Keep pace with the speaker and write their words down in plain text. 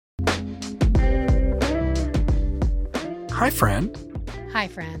Hi, friend. Hi,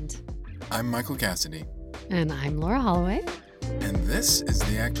 friend. I'm Michael Cassidy. And I'm Laura Holloway. And this is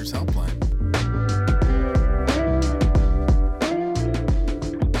the Actors Helpline.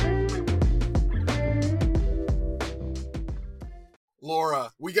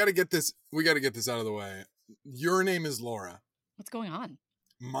 Laura, we got to get this out of the way. Your name is Laura. What's going on?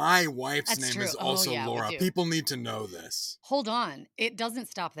 My wife's That's name true. is also yeah, Laura. People need to know this. Hold on. It doesn't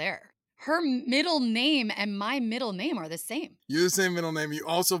stop there. Her middle name and my middle name are the same. You have the same middle name. You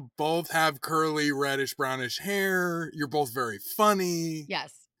also both have curly, reddish, brownish hair. You're both very funny.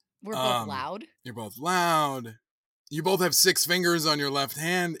 Yes. We're both loud. You're both loud. You both have 6 fingers on your left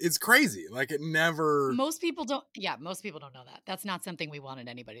hand. It's crazy. Like, it never... Most people don't know that. That's not something we wanted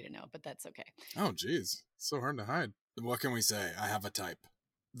anybody to know, but that's okay. Oh, geez. So hard to hide. What can we say? I have a type.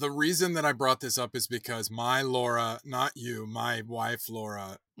 The reason that I brought this up is because my Laura, not you, my wife,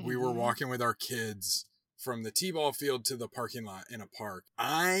 Laura, we were walking with our kids from the T-ball field to the parking lot in a park.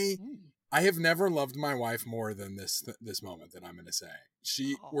 I have never loved my wife more than this moment that I'm going to say.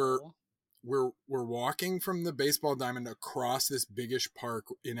 We're walking from the baseball diamond across this biggish park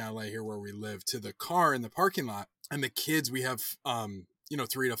in LA here where we live to the car in the parking lot. And the kids, we have, 3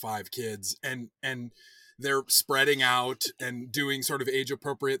 to 5 kids and they're spreading out and doing sort of age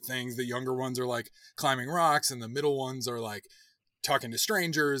appropriate things. The younger ones are like climbing rocks and the middle ones are like talking to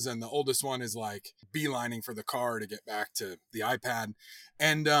strangers. And the oldest one is like beelining for the car to get back to the iPad.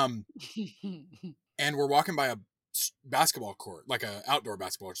 And, and we're walking by a basketball court, like a outdoor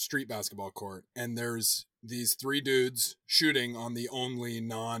basketball, street basketball court. And there's these 3 dudes shooting on the only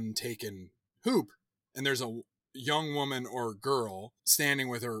non-taken hoop. And there's a young woman or girl standing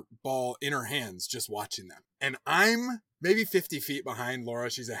with her ball in her hands, just watching them. And I'm maybe 50 feet behind Laura.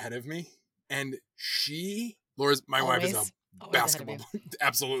 She's ahead of me. And my wife is a basketball.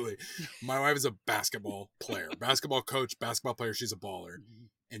 Absolutely. My wife is a basketball player, basketball coach, basketball player. She's a baller.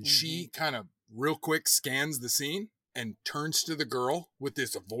 And she kind of real quick scans the scene and turns to the girl with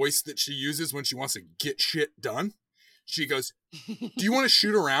this voice that she uses when she wants to get shit done. She goes, "Do you want to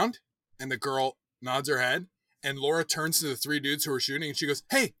shoot around?" And the girl nods her head. And Laura turns to the 3 dudes who are shooting and she goes,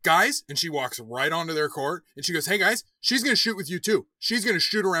 "Hey, guys." And she walks right onto their court and she goes, "Hey, guys, she's going to shoot with you too. She's going to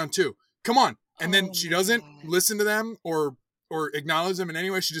shoot around too. Come on." And then she doesn't listen to them or acknowledge them in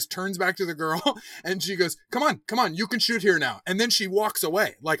any way. She just turns back to the girl and she goes, come on, you can shoot here now. And then she walks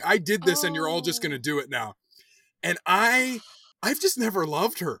away. Like, I did this and you're all just going to do it now. And I've just never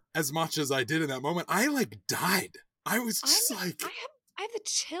loved her as much as I did in that moment. I like died. I was just I have the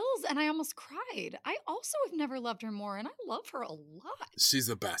chills and I almost cried. I also have never loved her more and I love her a lot. She's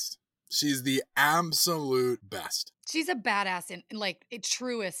the best. She's the absolute best. She's a badass in like a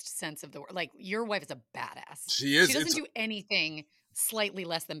truest sense of the word. Like, your wife is a badass. She is. She doesn't do anything slightly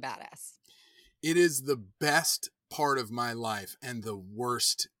less than badass. It is the best part of my life and the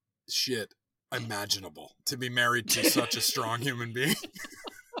worst shit imaginable to be married to such a strong human being.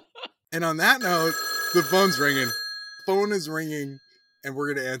 And on that note, the phone's ringing. Phone is ringing. And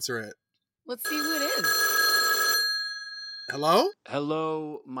we're going to answer it. Let's see who it is. Hello?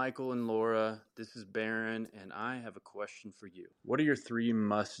 Hello, Michael and Laura. This is Baron, and I have a question for you. What are your 3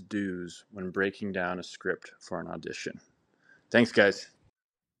 must-dos when breaking down a script for an audition? Thanks, guys.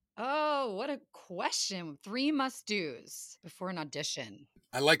 Oh, what a question. 3 must-dos before an audition.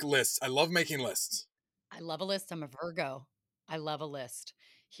 I like lists. I love making lists. I love a list. I'm a Virgo. I love a list.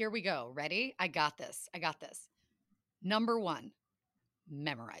 Here we go. Ready? I got this. Number 1.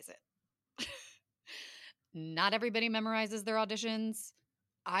 Memorize it. Not everybody memorizes their auditions.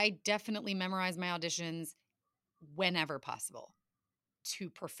 I definitely memorize my auditions whenever possible, to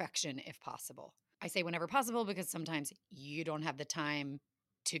perfection if possible. I say whenever possible because sometimes you don't have the time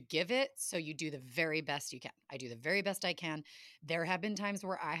to give it, so you do the very best you can. I do the very best I can. There have been times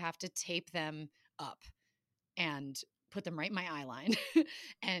where I have to tape them up and put them right in my eye line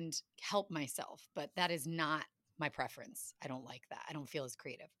and help myself, but that is not my preference. I don't like that. I don't feel as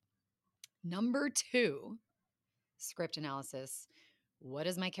creative. Number 2, script analysis. What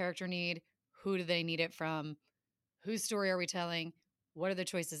does my character need? Who do they need it from? Whose story are we telling? What are the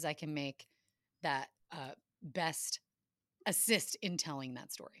choices I can make that best assist in telling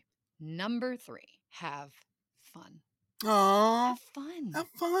that story? Number 3, have fun. Aww. Have fun. Have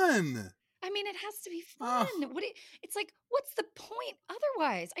fun. I mean, it has to be fun. It's like, what's the point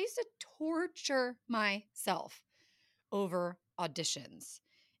otherwise? I used to torture myself over auditions.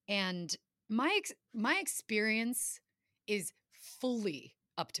 And my experience is fully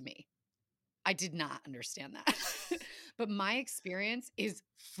up to me. I did not understand that. But my experience is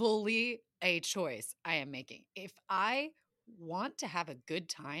fully a choice I am making. If I want to have a good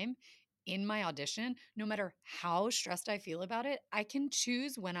time in my audition, no matter how stressed I feel about it, I can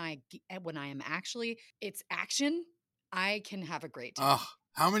choose when when I am actually it's action, I can have a great time. Oh,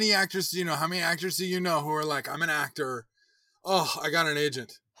 how many actors do you know? How many actors do you know who are like, I'm an actor. Oh, I got an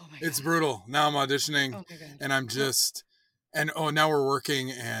agent. Oh my It's God. brutal. Now I'm auditioning Oh my gosh. and I'm just, and oh, now we're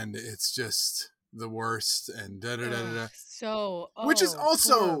working and it's just the worst and da da da da. Ugh, da. so, Which is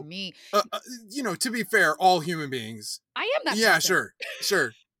poor also, me. to be fair, all human beings. I am that Yeah, person.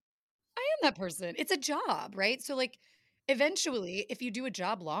 sure. I am that person. It's a job, right? So, like, eventually, if you do a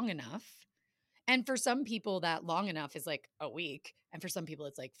job long enough, and for some people, that long enough is like a week. And for some people,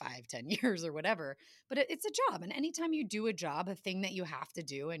 it's like 5, 10 years or whatever. But it's a job. And anytime you do a job, a thing that you have to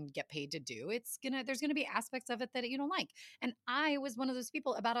do and get paid to do, there's gonna be aspects of it that you don't like. And I was one of those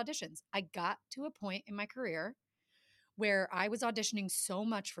people about auditions. I got to a point in my career where I was auditioning so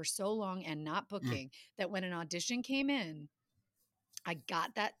much for so long and not Mm, booking that when an audition came in, I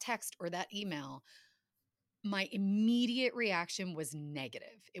got that text or that email, my immediate reaction was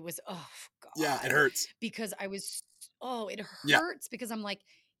negative. It was, "Oh yeah, it god," hurts. because it Yeah, hurts because I'm like,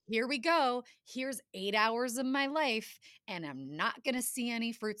 "Here we go. Here's 8 hours of my life, and I'm not gonna see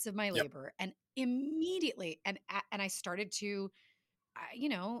any fruits of my yep. labor." And immediately and I started to you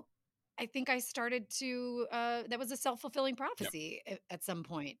know, I think I started to that was a self-fulfilling Yep. prophecy at some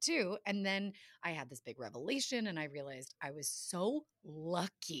point too. And then I had this big revelation and I realized I was so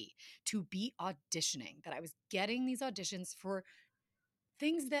lucky to be auditioning, that I was getting these auditions for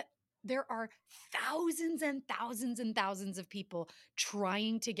things that there are thousands and thousands and thousands of people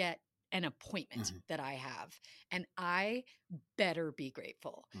trying to get an appointment Mhm, that I have. And I better be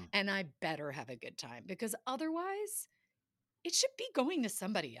grateful mm. and I better have a good time, because otherwise it should be going to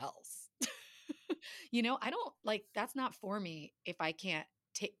somebody else. I don't like, that's not for me if I can't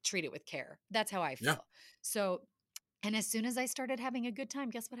treat it with care. That's how I Yeah, feel. So, and as soon as I started having a good time,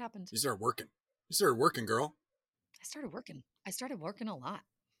 guess what happened? you started working. You started working, girl. I started working. I started working a lot.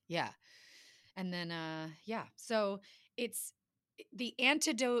 Yeah. And then yeah. So it's the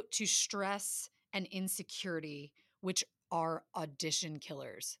antidote to stress and insecurity, which are audition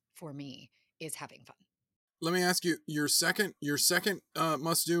killers for me, is having fun. Let me ask you, your second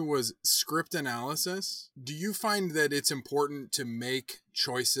must do was script analysis. Do you find that it's important to make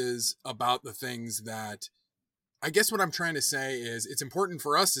choices about the things that, I guess what I'm trying to say is, it's important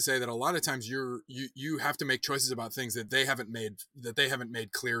for us to say that a lot of times you have to make choices about things that they haven't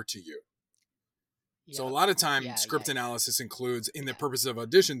made clear to you. So a Yep. lot of time Yeah, yeah, script yeah. analysis includes, in the Yeah. purpose of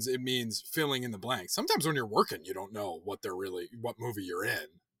auditions, it means filling in the blanks. Sometimes when you're working, you don't know what movie you're in,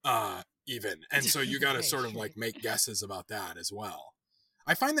 even. And so you got to Right, sort of right. like make guesses about that as well.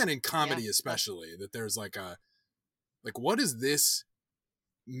 I find that in Yeah. comedy especially, that there's like what is this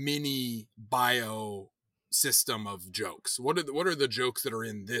mini bio system of jokes? What are the jokes that are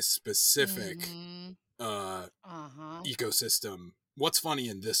in this specific Mhm. uh Uh-huh. ecosystem? What's funny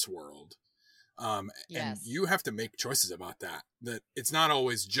in this world? And Yes. you have to make choices about that. That it's not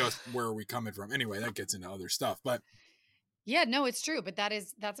always just where are we coming from. Anyway, that gets into other stuff. But Yeah, no, it's true, but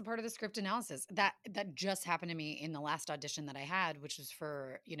that's a part of the script analysis. That just happened to me in the last audition that I had, which was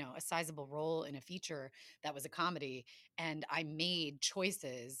for, a sizable role in a feature that was a comedy, and I made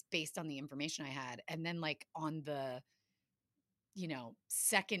choices based on the information I had. And then like on the,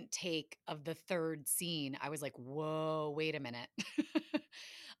 second take of the third scene, I was like, "Whoa, wait a minute."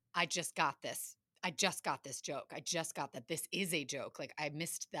 I just got this. I just got this joke. I just got that this is a joke. Like I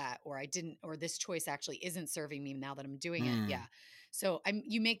missed that, or I didn't, or this choice actually isn't serving me now that I'm doing it. hmm, Yeah. So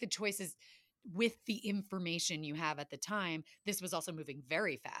you make the choices with the information you have at the time. This was also moving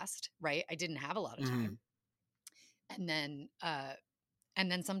very fast, right? I didn't have a lot of hmm, time. And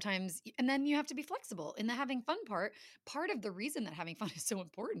then sometimes and then you have to be flexible in the having fun part. Part of the reason that having fun is so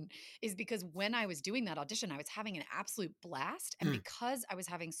important is because when I was doing that audition, I was having an absolute blast, and hmm. because I was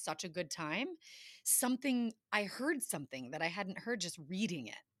having such a good time, I heard something that I hadn't heard just reading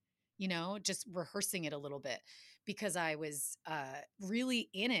it, just rehearsing it a little bit, because I was really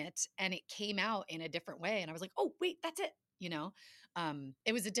in it and it came out in a different way, and I was like, "Oh, wait, that's it."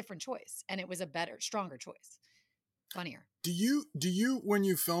 It was a different choice, and it was a better, stronger choice, funnier. Do you when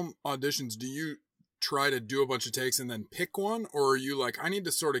you film auditions, do you try to do a bunch of takes and then pick one, or are you like, I need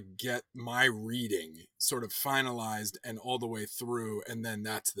to sort of get my reading sort of finalized and all the way through, and then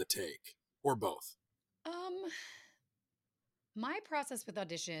that's the take, or both? Um, my process with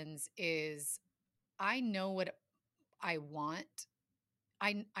auditions is I know what I want.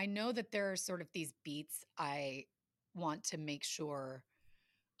 I know that there are sort of these beats I want to make sure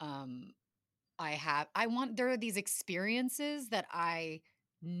um I want there are these experiences that I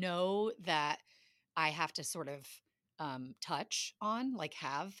know that I have to sort of touch on, like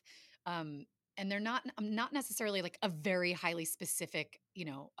have. And they're not necessarily like a very highly specific,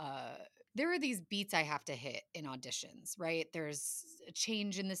 there are these beats I have to hit in auditions, right? There's a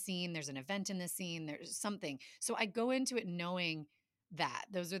change in the scene, there's an event in the scene, there's something. So I go into it knowing that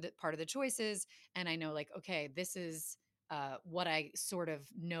those are the part of the choices. And I know like, okay, this is what I sort of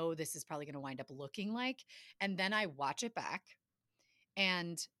know this is probably going to wind up looking like. And then I watch it back,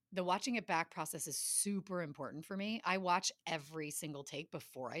 and the watching it back process is super important for me. I watch every single take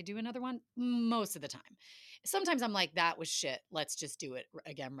before I do another one most of the time. Sometimes I'm like, that was shit. Let's just do it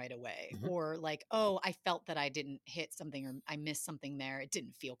again right away. Mhm. Or like, oh, I felt that I didn't hit something or I missed something there. It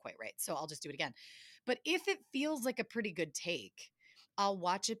didn't feel quite right. So I'll just do it again. But if it feels like a pretty good take, I'll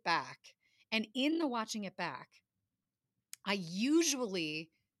watch it back. And in the watching it back, I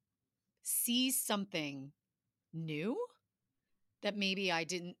usually see something new that maybe I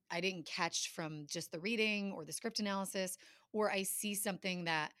didn't catch from just the reading or the script analysis, or I see something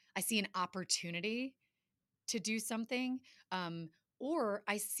that I see an opportunity to do something, um, or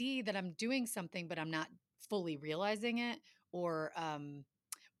I see that I'm doing something but I'm not fully realizing it, or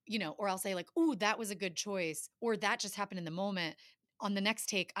or I'll say like, "Ooh, that was a good choice," or that just happened in the moment. On the next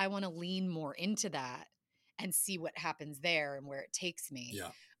take, I want to lean more into that and see what happens there and where it takes me. Yeah.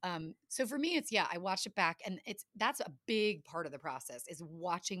 So for me, it's I watch it back, and that's a big part of the process is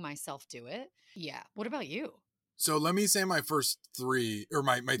watching myself do it. Yeah. What about you? So let me say my first three, or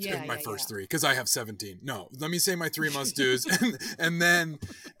my Yeah, my yeah, first yeah. three, because I have 17. No, let me say my three must dos, and then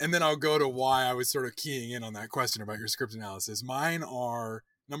I'll go to why I was sort of keying in on that question about your script analysis. Mine are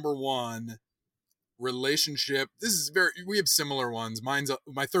number one, relationship. This is we have similar ones. My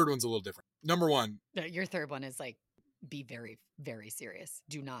third one's a little different. Number one, Your third one is like, be very, very serious.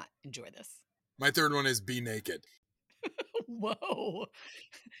 Do not enjoy this. my third one is be naked. Whoa.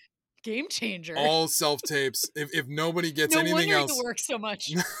 Game changer. All self tapes. If nobody gets No anything wonder else, you work so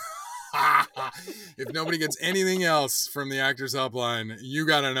much. if nobody gets anything else from the Actors Helpline, you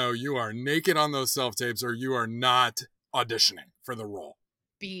got to know you are naked on those self tapes, or you are not auditioning for the role.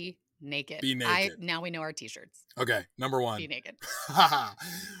 Be naked. Be naked. Now we know our t-shirts. Okay, number one. Be naked.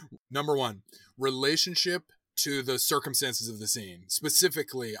 Number one, relationship to the circumstances of the scene.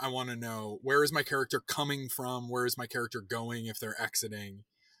 Specifically, I want to know, where is my character coming from? Where is my character going if they're exiting?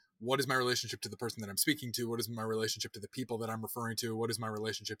 What is my relationship to the person that I'm speaking to? What is my relationship to the people that I'm referring to? What is my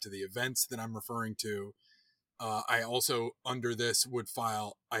relationship to the events that I'm referring to? I also, under this, would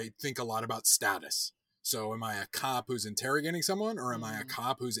file, I think a lot about status. So am I a cop who's interrogating someone, or am I a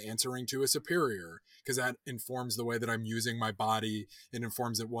cop who's answering to a superior? Because that informs the way that I'm using my body. It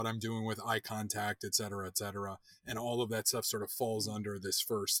informs what I'm doing with eye contact, et cetera, et cetera. And all of that stuff sort of falls under this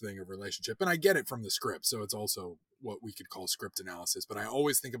first thing of relationship. And I get it from the script. So it's also what we could call script analysis, but I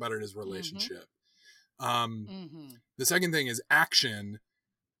always think about it as relationship. The second thing is action.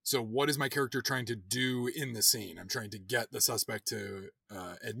 So what is my character trying to do in the scene? I'm trying to get the suspect to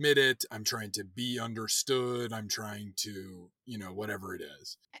admit it. I'm trying to be understood. I'm trying to, whatever it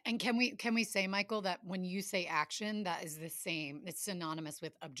is. And can we say, Michael, that when you say action, that is the same, it's synonymous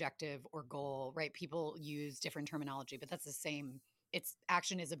with objective or goal, right? People use different terminology, but that's the same. It's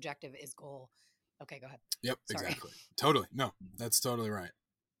action is objective is goal. Okay, go ahead. Yep, Sorry. exactly. Totally. No, that's totally right.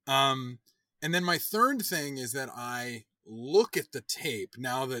 And then my third thing is that I look at the tape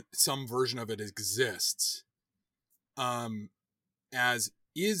now that some version of it exists, as,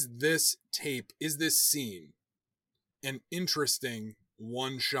 is this scene an interesting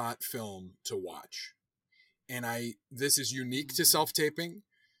one-shot film to watch? And this is unique to self-taping.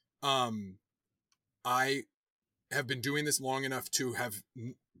 I have been doing this long enough to have,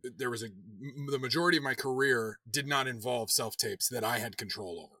 the majority of my career did not involve self-tapes that I had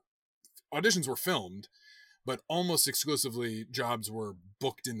control over. Auditions were filmed, but almost exclusively jobs were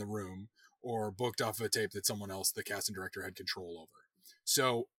booked in the room or booked off a tape that someone else, the casting director, had control over.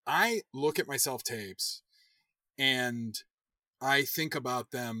 So I look at my self-tapes and I think about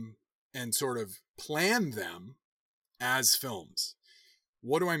them and sort of plan them as films.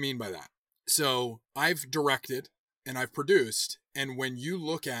 What do I mean by that? So I've directed and I've produced, and when you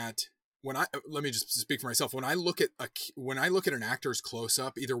look at, let me just speak for myself. When I look at an actor's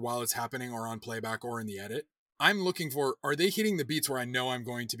close-up, either while it's happening or on playback or in the edit, I'm looking for, are they hitting the beats where I know I'm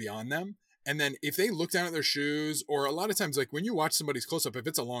going to be on them? And then if they look down at their shoes, or a lot of times, like when you watch somebody's close-up, if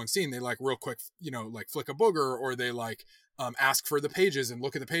it's a long scene, they like real quick, like flick a booger, or they like ask for the pages and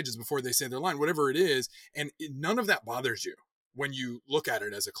look at the pages before they say their line, whatever it is. And none of that bothers you when you look at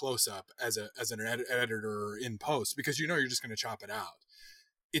it as a close-up, as an editor in post, because you're just going to chop it out.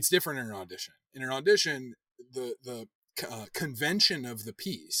 It's different in an audition. In an audition, the convention of the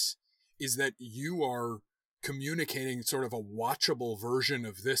piece is that you are communicating sort of a watchable version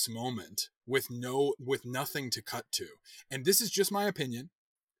of this moment with nothing to cut to. And this is just my opinion,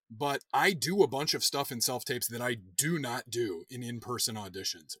 but I do a bunch of stuff in self-tapes that I do not do in in-person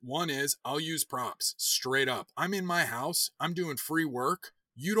auditions. One is I'll use props straight up. I'm in my house. I'm doing free work.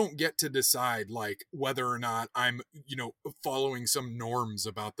 You don't get to decide like whether or not I'm, following some norms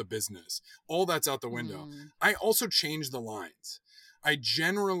about the business. All that's out the window. I also change the lines. I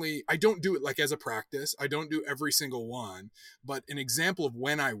don't do it like as a practice. I don't do every single one, but an example of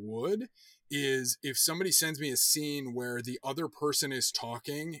when I would is if somebody sends me a scene where the other person is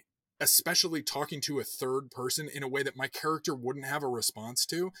talking, especially talking to a third person in a way that my character wouldn't have a response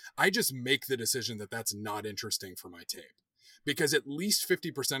to, I just make the decision that that's not interesting for my tape. Because at least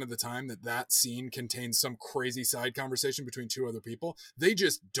 50% of the time that scene contains some crazy side conversation between two other people, they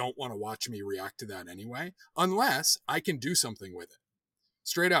just don't want to watch me react to that anyway, unless I can do something with it.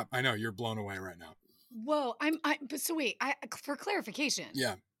 Straight up. I know you're blown away right now. Whoa, but so wait, for clarification.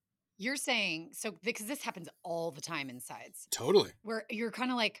 Yeah. You're saying, because this happens all the time in sides. Totally. Where you're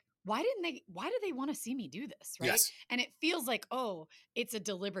kind of like, why do they want to see me do this? Right. Yes. And it feels like, oh, it's a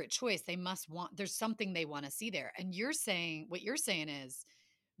deliberate choice. There's something they want to see there. And what you're saying is,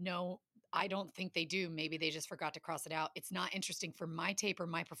 no, I don't think they do. Maybe they just forgot to cross it out. It's not interesting for my tape or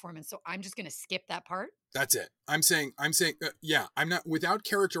my performance. So I'm just going to skip that part. That's it. I'm saying, yeah, I'm not, without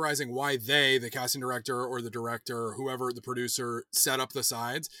characterizing why the casting director or the director or whoever, the producer, set up the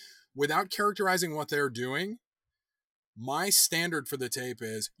sides, without characterizing what they're doing, my standard for the tape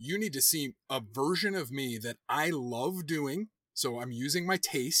is you need to see a version of me that I love doing. So I'm using my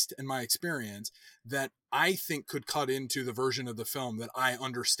taste and my experience that I think could cut into the version of the film that I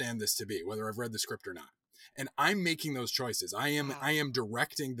understand this to be, whether I've read the script or not. And I'm making those choices. I am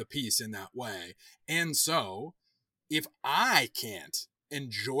directing the piece in that way. And so if I can't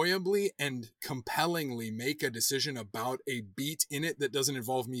enjoyably and compellingly make a decision about a beat in it that doesn't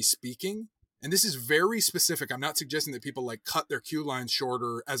involve me speaking, and this is very specific. I'm not suggesting that people like cut their cue lines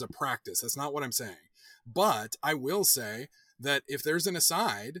shorter as a practice. That's not what I'm saying. But I will say that if there's an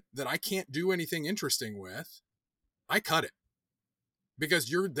aside that I can't do anything interesting with, I cut it because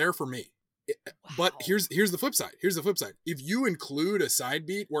you're there for me. Wow. But here's the flip side. If you include a side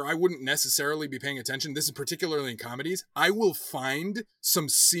beat where I wouldn't necessarily be paying attention, this is particularly in comedies, I will find some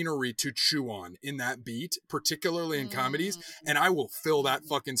scenery to chew on in that beat, particularly in comedies, and I will fill that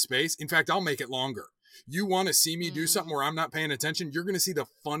fucking space. In fact, I'll make it longer. You want to see me do something where I'm not paying attention, you're going to see the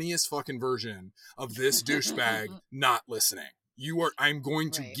funniest fucking version of this douchebag not listening. I'm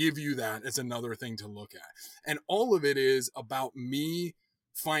going to give you that as another thing to look at. And all of it is about me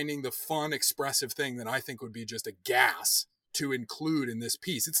finding the fun, expressive thing that I think would be just a gas to include in this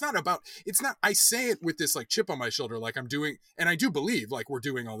piece. I say it with this like chip on my shoulder, like I'm doing, and I do believe like we're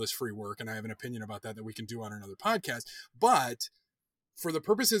doing all this free work and I have an opinion about that we can do on another podcast. But for the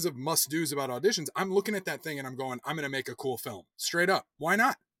purposes of must-dos about auditions, I'm looking at that thing and I'm going, I'm going to make a cool film. Straight up. Why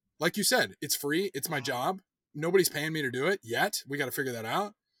not? Like you said, it's free. It's my job. Nobody's paying me to do it yet. We got to figure that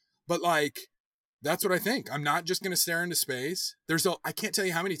out. But like, that's what I think. I'm not just going to stare into space. I can't tell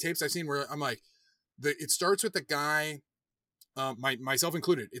you how many tapes I've seen where I'm like, it starts with the guy, myself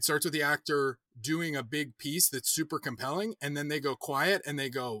included. It starts with the actor doing a big piece that's super compelling, and then they go quiet and they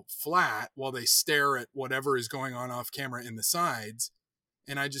go flat while they stare at whatever is going on off camera in the sides.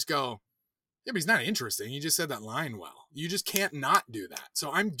 And I just go, yeah, but he's not interesting. He just said that line well. You just can't not do that.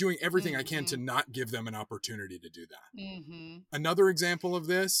 So I'm doing everything I can to not give them an opportunity to do that. Another example of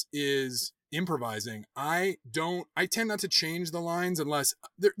this is improvising. I tend not to change the lines unless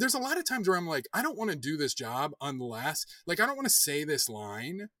there's a lot of times where I'm like, I don't want to do this job unless, like, I don't want to say this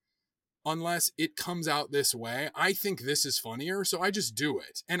line unless it comes out this way. I think this is funnier, so I just do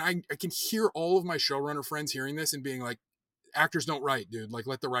it. And I can hear all of my showrunner friends hearing this and being like, actors don't write, dude. Like,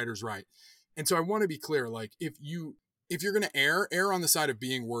 let the writers write. And so I want to be clear, like, if you're going to err on the side of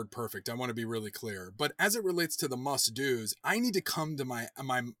being word perfect, I want to be really clear. But as it relates to the must-dos, I need to come to my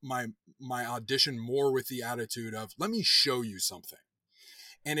audition more with the attitude of, let me show you something.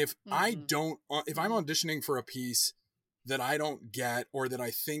 And if I'm auditioning for a piece that I don't get or that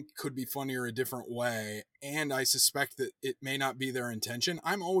I think could be funnier a different way, and I suspect that it may not be their intention,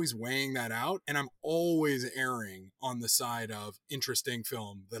 I'm always weighing that out, and I'm always erring on the side of interesting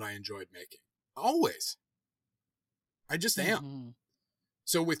film that I enjoyed making. Always. I just am.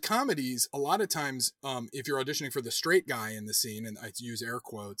 So with comedies, a lot of times, if you're auditioning for the straight guy in the scene, and I use air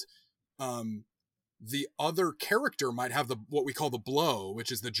quotes, the other character might have what we call the blow,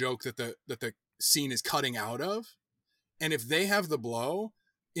 which is the joke that the scene is cutting out of. And if they have the blow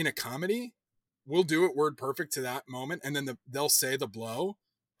in a comedy, we'll do it word perfect to that moment, and then they'll say the blow.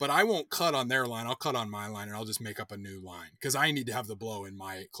 but I won't cut on their line. I'll cut on my line and I'll just make up a new line because I need to have the blow in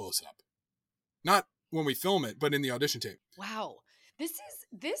my close up. Not when we film it, but in the audition tape. Wow. This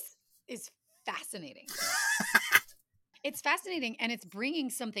is fascinating. It's fascinating, and it's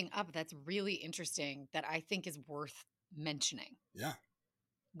bringing something up that's really interesting that I think is worth mentioning. Yeah.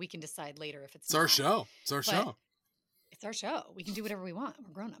 We can decide later if it's our show. It's our show. It's our show. We can do whatever we want.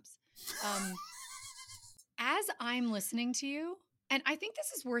 We're grown-ups. As I'm listening to you, and I think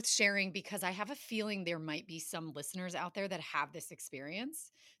this is worth sharing because I have a feeling there might be some listeners out there that have this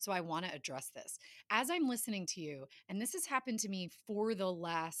experience. So I want to address this. As I'm listening to you, and this has happened to me for the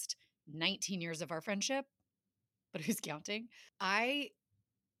last 19 years of our friendship, but who's counting?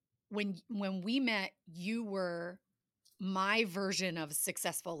 When we met, you were my version of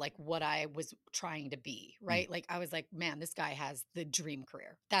successful, like what I was trying to be, right? Like I was like, man, this guy has the dream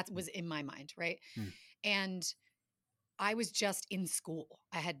career. That was in my mind, right? And I was just in school.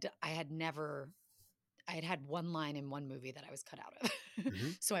 I had one line in one movie that I was cut out of.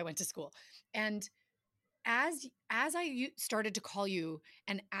 So I went to school. And as I started to call you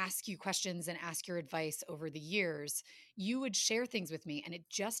and ask you questions and ask your advice over the years, you would share things with me. And it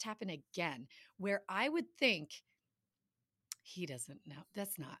just happened again where I would think, he doesn't know.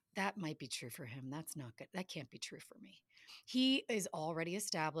 That might be true for him. That's not good. That can't be true for me. He is already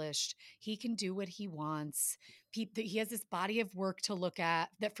established. He can do what he wants. He has this body of work to look at,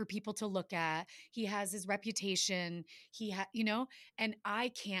 that for people to look at. He has his reputation. And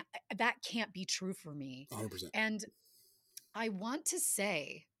that can't be true for me. 100%. And I want to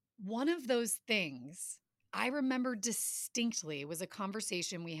say one of those things I remember distinctly was a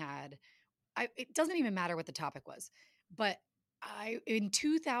conversation we had. It doesn't even matter what the topic was, but in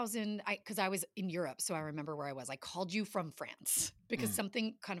 2000, because I was in Europe, so I remember where I was. I called you from France because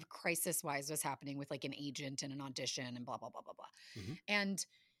something kind of crisis-wise was happening with like an agent and an audition and blah, blah, blah, blah, blah. And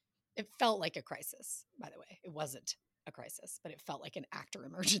it felt like a crisis, by the way. It wasn't a crisis, but it felt like an actor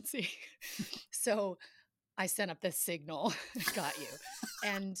emergency. So I sent up this signal, got you.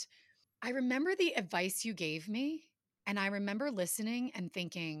 And I remember the advice you gave me, and I remember listening and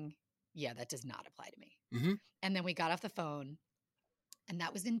thinking, yeah, that does not apply to me. And then we got off the phone, and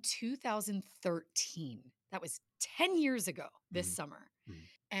that was in 2013. That was 10 years ago this summer.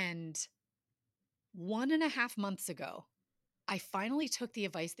 And 1.5 months ago, I finally took the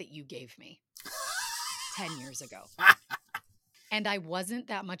advice that you gave me 10 years ago. And I wasn't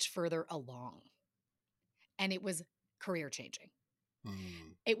that much further along. And it was career changing.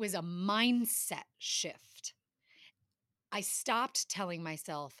 It was a mindset shift. I stopped telling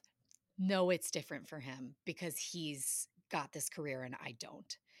myself, no, it's different for him because he's got this career and I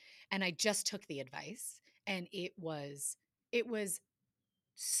don't. And I just took the advice, and it was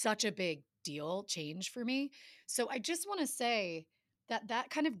such a big deal change for me. So I just want to say that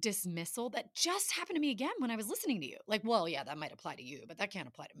kind of dismissal that just happened to me again when I was listening to you. Like, well, yeah, that might apply to you, but that can't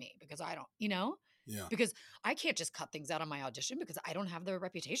apply to me because I don't, Yeah. Because I can't just cut things out on my audition because I don't have the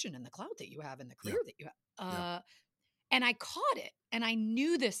reputation and the clout that you have and the career that you have. And I caught it, and I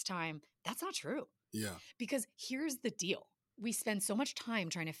knew this time that's not true. Yeah. Because here's the deal. We spend so much time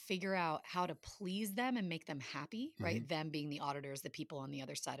trying to figure out how to please them and make them happy, right? Them being the auditors, the people on the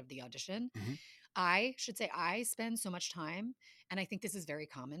other side of the audition. I should say I spend so much time, and I think this is very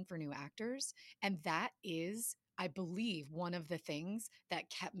common for new actors. And that is, I believe, one of the things that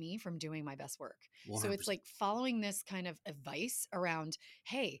kept me from doing my best work. 100%. So it's like following this kind of advice around,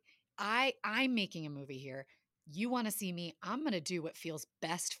 hey, I'm making a movie here. You want to see me, I'm going to do what feels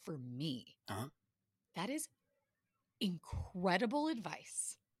best for me. That is incredible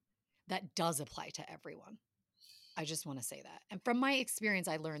advice that does apply to everyone. I just want to say that. And from my experience,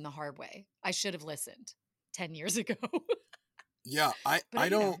 I learned the hard way. I should have listened 10 years ago. Yeah, I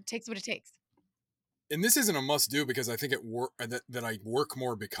don't. It takes what it takes. And this isn't a must do because I think that I work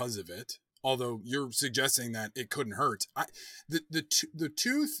more because of it. Although you're suggesting that it couldn't hurt. The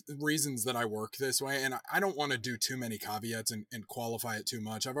two reasons that I work this way, and I don't want to do too many caveats and qualify it too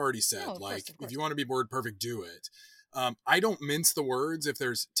much. I've already said, of course. If you want to be word perfect, do it. I don't mince the words if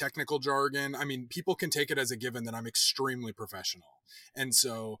there's technical jargon. I mean, people can take it as a given that I'm extremely professional. And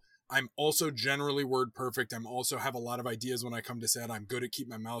so I'm also generally word perfect. I'm also have a lot of ideas when I come to set. I'm good at keeping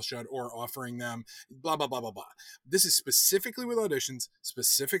my mouth shut or offering them, blah, blah, blah, blah, blah. This is specifically with auditions,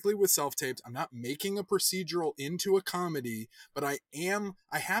 specifically with self-tapes. I'm not making a procedural into a comedy, but I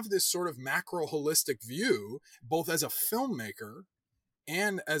have this sort of macro holistic view, both as a filmmaker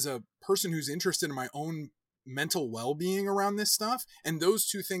and as a person who's interested in my own mental well-being around this stuff. And those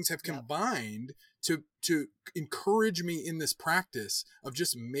two things have combined to encourage me in this practice of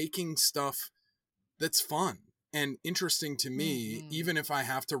just making stuff that's fun and interesting to me, Mm-hmm. even if I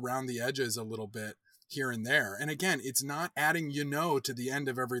have to round the edges a little bit here and there. And again, it's not adding to the end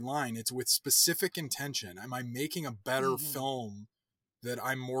of every line. It's with specific intention. Am I making a better film that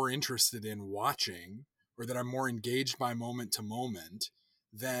I'm more interested in watching, or that I'm more engaged by moment to moment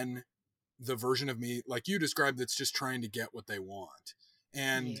than the version of me like you described that's just trying to get what they want?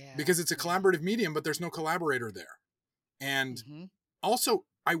 And because it's a collaborative medium, but there's no collaborator there. And also,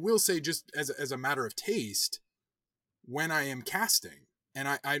 I will say, just as a matter of taste, when I am casting, and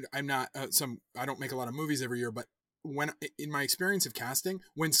I'm not I don't make a lot of movies every year, but when in my experience of casting,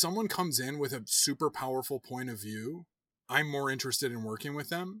 when someone comes in with a super powerful point of view, I'm more interested in working with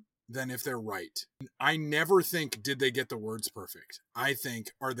them than if they're right. I never think, did they get the words perfect? I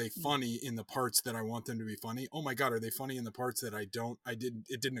think, are they funny in the parts that I want them to be funny? Oh my God, are they funny in the parts that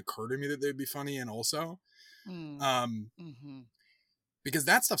it didn't occur to me that they'd be funny in also? Because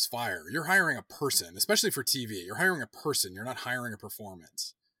that stuff's fire. You're hiring a person, especially for TV. You're hiring a person. You're not hiring a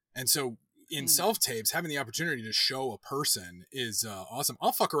performance. And so in self-tapes, having the opportunity to show a person is awesome.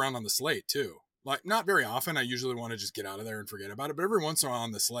 I'll fuck around on the slate too. Like, not very often. I usually want to just get out of there and forget about it. But every once in a while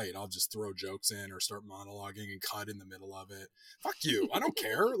on the slate, I'll just throw jokes in or start monologuing and cut in the middle of it. Fuck you. I don't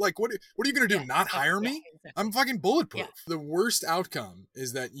care. Like, what are you going to do? Not hire me? Exactly. I'm fucking bulletproof. Yeah. The worst outcome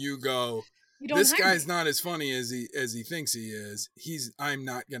is that you go, this guy's not as funny as he thinks he is. I'm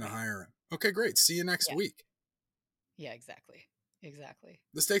not going to hire him. Okay, great. See you next week. Yeah, exactly.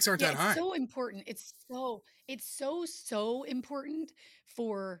 The stakes aren't that high. It's so important. It's so important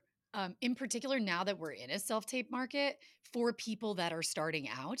for, in particular, now that we're in a self-tape market, for people that are starting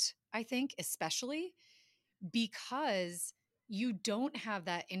out, I think, especially because you don't have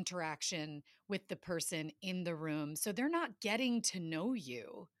that interaction with the person in the room. So they're not getting to know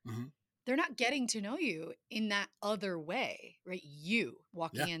you. They're not getting to know you in that other way, right? You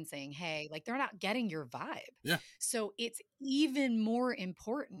walking in saying, hey, like, they're not getting your vibe. Yeah. So it's even more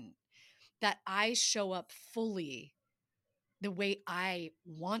important that I show up fully the way I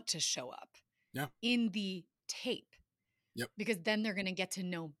want to show up in the tape. Yep. Because then they're going to get to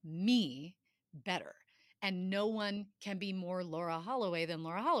know me better. And no one can be more Laura Holloway than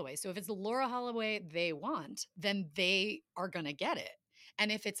Laura Holloway. So if it's the Laura Holloway they want, then they are going to get it. And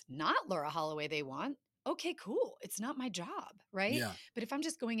if it's not Laura Holloway they want, okay, cool. It's not my job, right? Yeah. But if I'm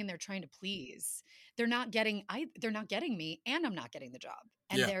just going in there trying to please, they're not getting me, and I'm not getting the job.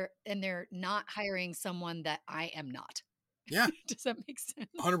 And they're not hiring someone that I am not. Yeah. Does that make sense?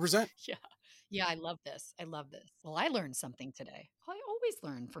 100%. Yeah. Yeah, I love this. Well, I learned something today. I always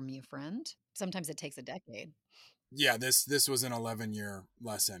learn from you, friend. Sometimes it takes a decade. Yeah, this was an 11-year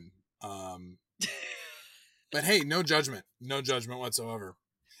lesson. But hey, no judgment whatsoever.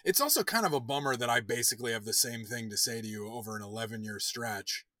 It's also kind of a bummer that I basically have the same thing to say to you over an 11-year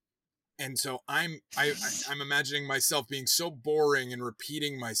stretch. And so I'm imagining myself being so boring and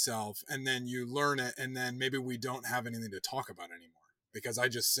repeating myself, and then you learn it, and then maybe we don't have anything to talk about anymore because I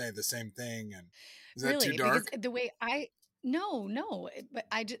just say the same thing. And is that too dark? Because the way no, but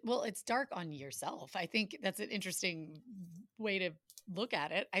it's dark on yourself. I think that's an interesting way to look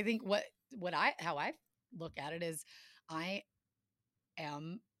at it. I think how I look at it is, I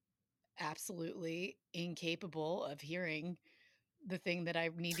am absolutely incapable of hearing the thing that I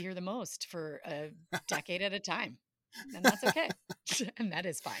need to hear the most for a decade at a time. And that's okay. And that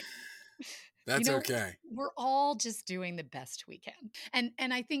is fine. That's okay. We're all just doing the best we can.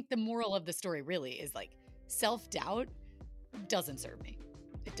 And I think the moral of the story really is, like, self-doubt doesn't serve me.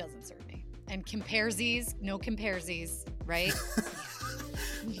 It doesn't serve me. And no comparesies, right?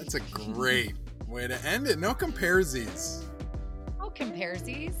 That's a great way to end it. No comparesies. No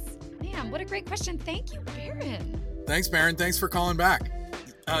comparesies. Man, what a great question. Thank you, Baron. Thanks, Baron. Thanks for calling back.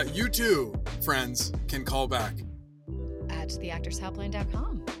 You too, friends, can call back. At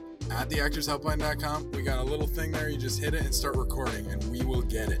theactorshelpline.com. At theactorshelpline.com. We got a little thing there. You just hit it and start recording, and we will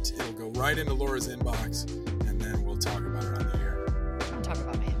get it. It'll go right into Laura's inbox.